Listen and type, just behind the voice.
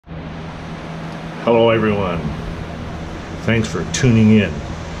Hello everyone, thanks for tuning in.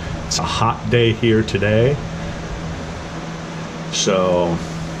 It's a hot day here today, so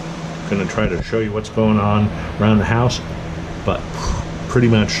I'm gonna try to show you what's going on around the house, but pretty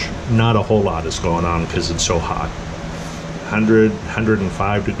much not a whole lot is going on because it's so hot.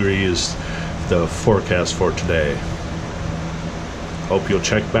 105 degrees the forecast for today. Hope you'll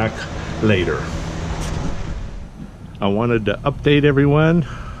check back later. I wanted to update everyone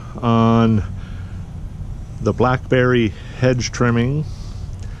on the blackberry hedge trimming,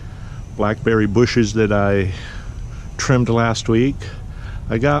 blackberry bushes that I trimmed last week.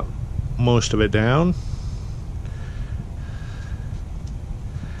 I got most of it down,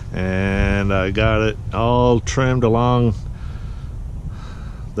 and I got it all trimmed along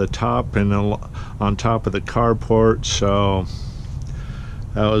the top and on top of the carport, so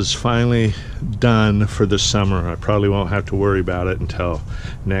that was finally done for the summer. I probably won't have to worry about it until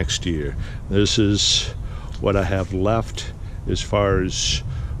next year. This is what I have left as far as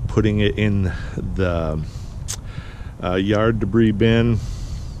putting it in the yard debris bin.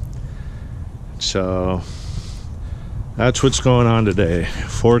 So that's what's going on today.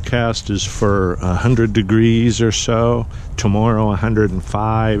 Forecast is for 100 degrees or so. Tomorrow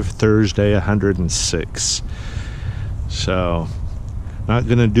 105, Thursday 106. So not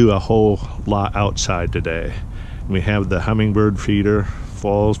gonna do a whole lot outside today. We have the hummingbird feeder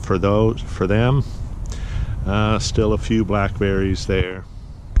full for them. Still a few blackberries there,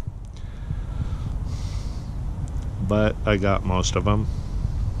 but I got most of them.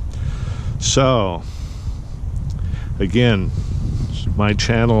 So again, my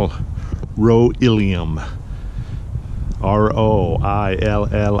channel Roillium, Roillium.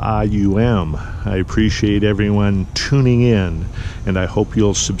 I appreciate everyone tuning in, and I hope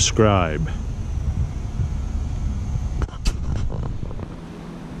you'll subscribe.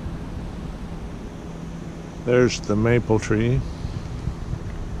 There's the maple tree.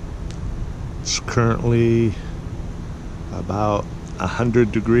 It's currently about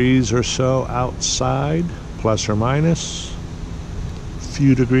 100 degrees or so outside, plus or minus a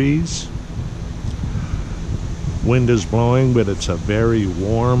few degrees. Wind is blowing, but it's a very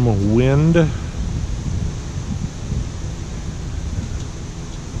warm wind.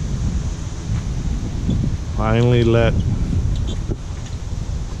 Finally let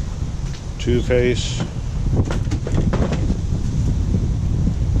Two-Face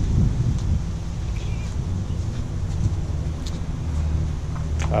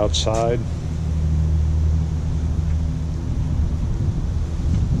outside.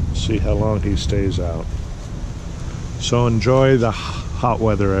 See how long he stays out. So enjoy the hot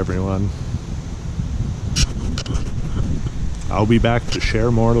weather, everyone. I'll be back to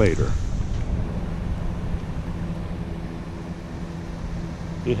share more later.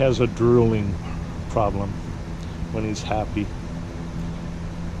 He has a drooling problem when he's happy.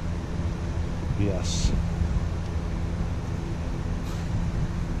 Yes.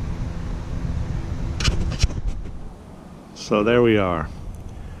 So there we are.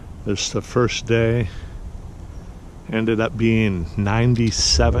 This is the first day. Ended up being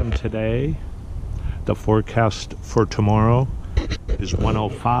 97 today. The forecast for tomorrow is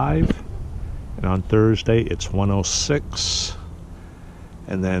 105, and on Thursday it's 106,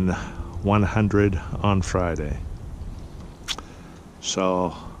 and then 100 on Friday.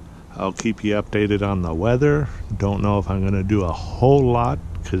 So I'll keep you updated on the weather. Don't know if I'm going to do a whole lot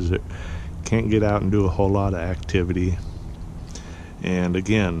because it can't get out and do a whole lot of activity. And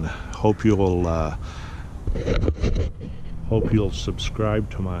again, hope you'll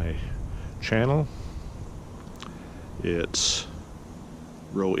subscribe to my channel. It's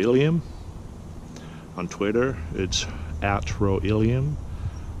Roillium. On Twitter, it's at Roillium,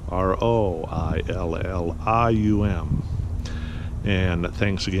 Roillium. And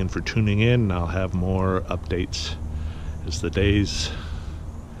thanks again for tuning in. I'll have more updates as the days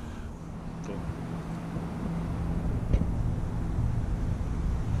go.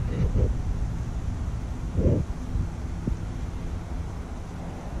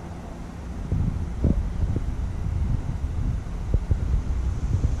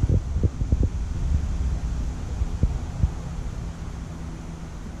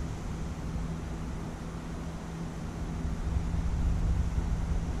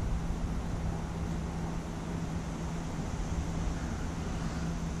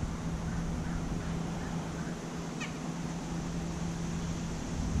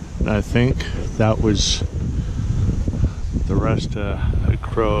 I think that was the rest of the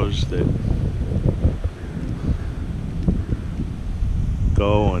crows that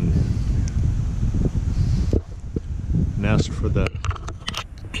go and nest for the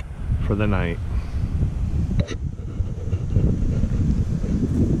night.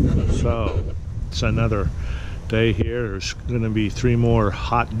 So it's another day here. There's going to be 3 more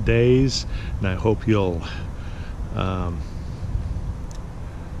hot days, and I hope you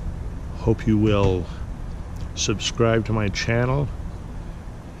will subscribe to my channel,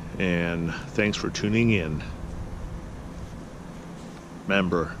 and thanks for tuning in.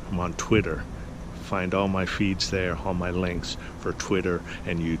 Remember, I'm on Twitter. Find all my feeds there, all my links for Twitter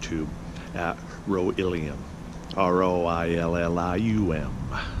and YouTube at Roillium, Roillium.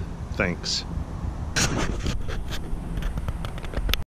 Thanks.